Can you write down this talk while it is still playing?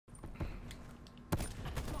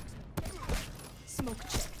Smoke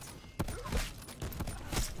checked.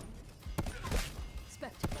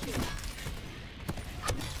 Spectre kill.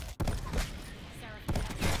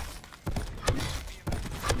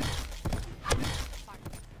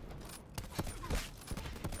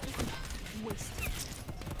 Wasted.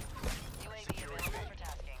 UAV available for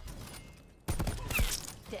tasking.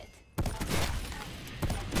 Dead.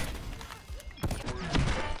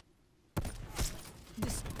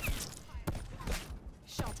 This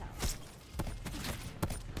shot out.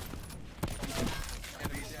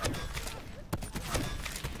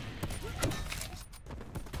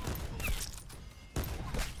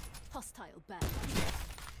 Hostile bad.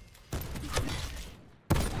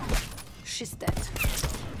 She's dead.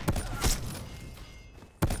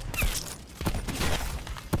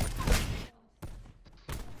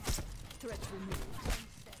 Threat removed.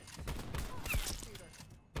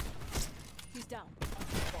 He's down.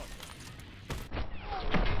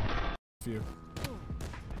 Few.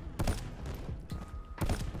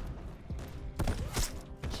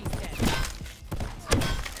 She's dead.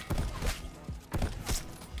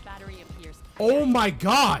 Battery appears. Oh my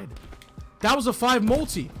god! That was a 5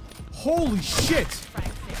 multi. Holy shit!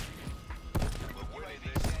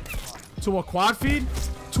 To a quad feed?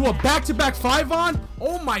 To a back-to-back 5 on?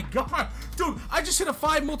 Oh my god! Dude, I just hit a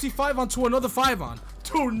 5 multi 5 on to another 5 on.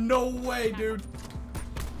 Dude, no way, dude.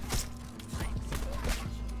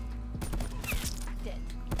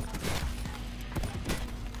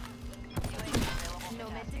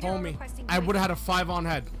 Homie, I would have had a 5 on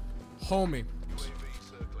head. Homie.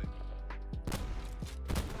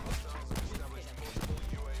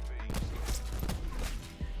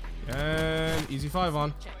 And easy 5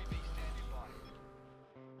 on.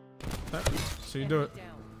 Okay, so you do it.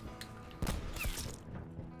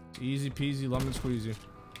 Easy peasy, lemon squeezy.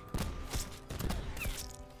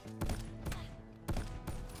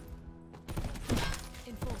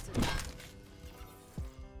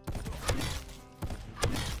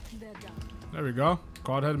 There we go.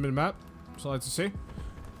 Quad head mid map. So I like to see.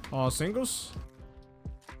 All singles.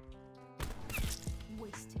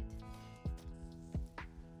 Wasted.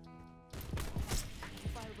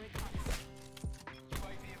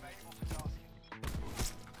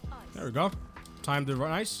 There we go. Timed it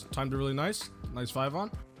nice. Timed it really nice. Nice 5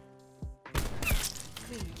 on.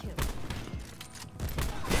 Clean kill.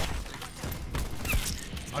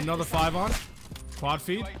 Another 5 on. Quad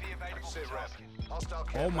feed.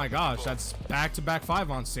 Oh my gosh, that's back-to-back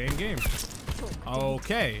 5 on, same game.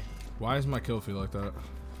 Okay. Why is my kill feed like that?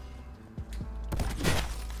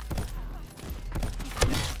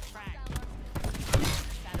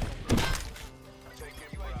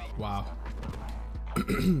 Wow.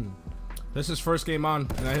 This is first game on,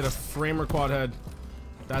 and I hit a framer quad head.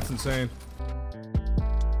 That's insane.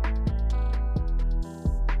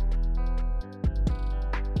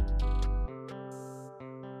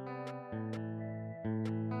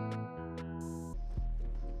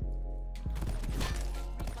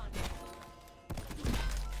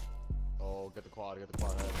 Get the quad head,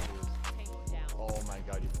 please. Oh my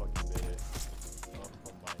god, you fucking did it.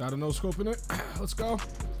 Oh my. Got a no scope in it. Let's go.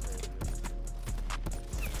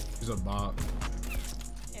 He's a bot.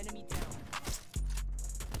 Enemy down.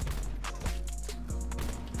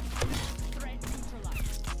 Threat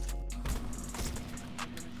neutralized.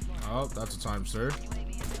 Oh, that's a time, sir.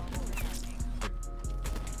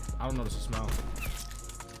 I don't notice the smell.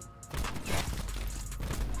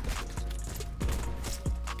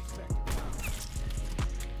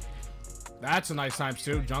 That's a nice times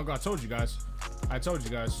too. Jungle, I told you guys. I told you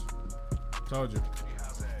guys. Told you.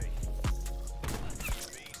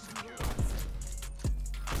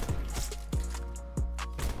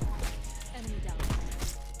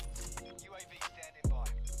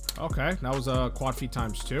 Okay, that was a quad feed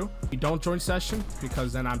times 2. You don't join session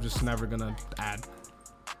because then I'm just never gonna add.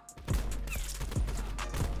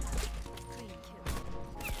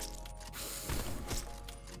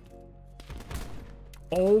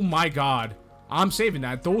 Oh my god. I'm saving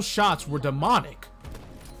that. Those shots were demonic.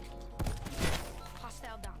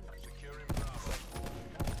 Hostile down.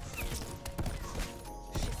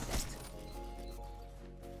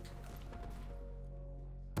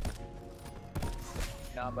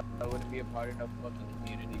 Nah, but I wouldn't be a part of no fucking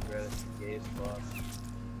community, bro. That's gay as fuck.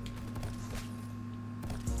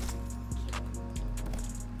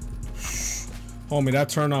 Homie, that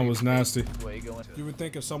turn on was nasty. You would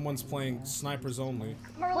think if someone's playing snipers only,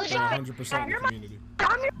 they're 100% in the community.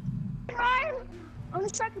 On the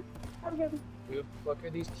second. Who the fuck are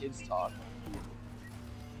these kids talking?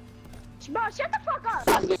 Bro, shut the fuck up.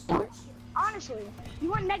 Honestly, you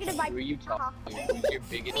want negative vibes. Who are you talking to? You're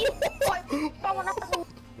big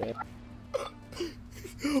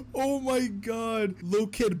my god. Little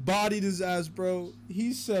kid bodied his ass, bro.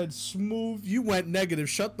 He said smooth. You went negative.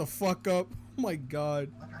 Shut the fuck up. Oh my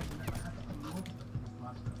god.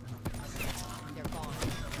 They're gone.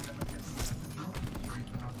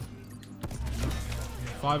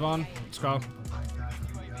 5 on. Let's go. I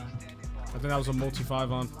think that was a multi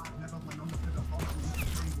 5 on.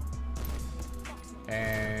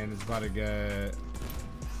 And it's about to get...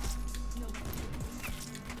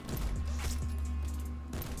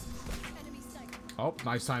 Oh,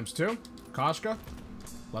 nice times 2. Koshka.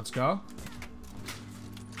 Let's go.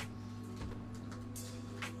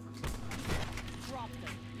 Drop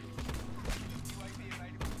them.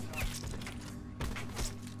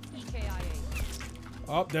 EKIA.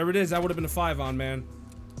 Oh, there it is. That would have been a 5 on, man.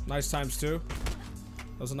 Nice times 2.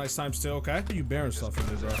 That was a nice times 2. Okay. You bearing stuff in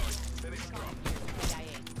there, bro.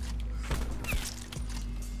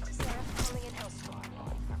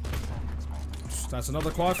 That's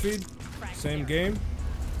another quad feed. Same game.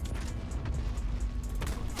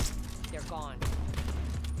 They're gone.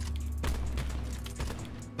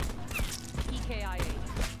 EKIA.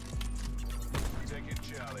 Taking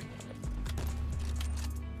Charlie.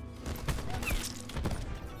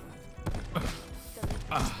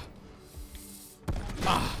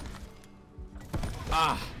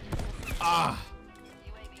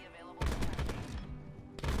 UAV available for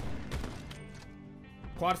tasking.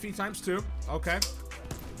 Quad feed times 2. Okay.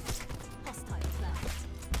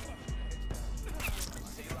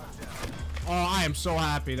 Oh, I am so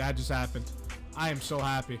happy that just happened. I am so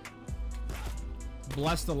happy.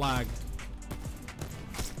 Bless the lag.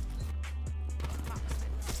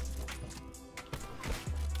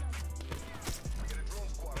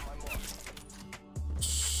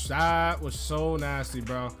 That was so nasty,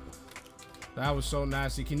 bro. That was so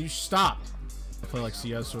nasty. Can you stop? I play like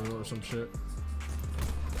CS or some shit.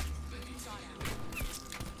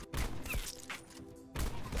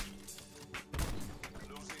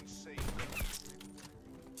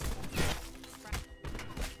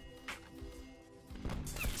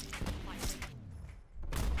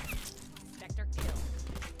 Vector kill.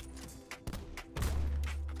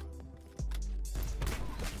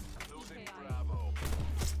 Losing Bravo.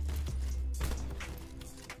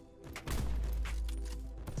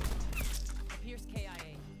 Pierce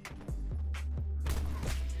KIA.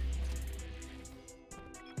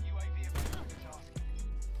 UAV available for tasking.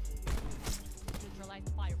 Neutralize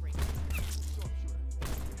fire rate.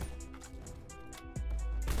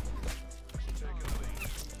 Taking the lead.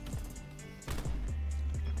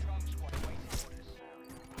 Drone squad waiting orders.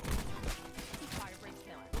 Fire rate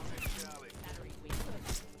kill. Losing Charlie. Battery weak.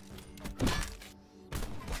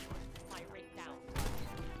 Fire rate down.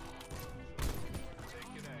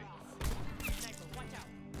 Taking A. Sniper, watch out.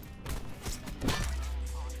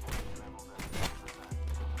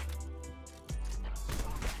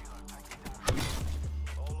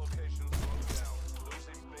 All locations locked down.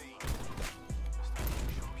 Losing B.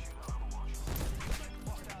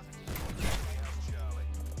 Charlie.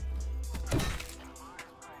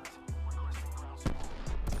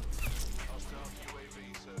 Hostile UAV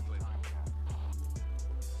circling.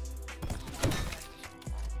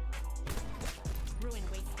 Ruin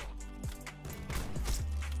wasted.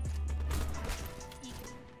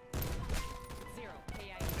 Eagle. 0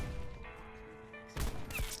 KIA.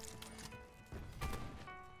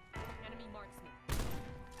 Enemy marksman.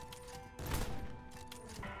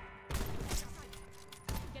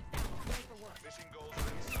 Get down, sniper work. Mission goals are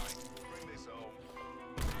in sight. Bring this home.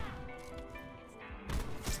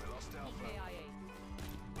 We lost Alpha. KIA.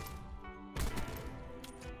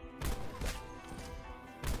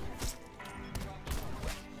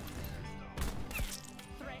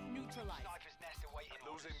 Threat neutralized. Sniper's nest awaiting.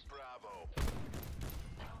 Losing Bravo.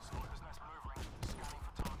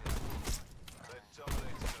 They're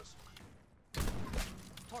dominating us.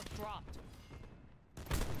 Torque dropped.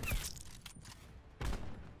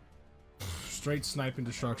 Straight sniping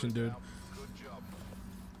destruction, dude. Good job.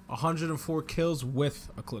 104 kills with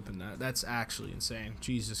a clip in that. That's actually insane.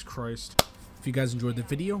 Jesus Christ. If you guys enjoyed the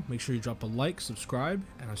video, make sure you drop a like, subscribe,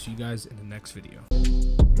 and I'll see you guys in the next video.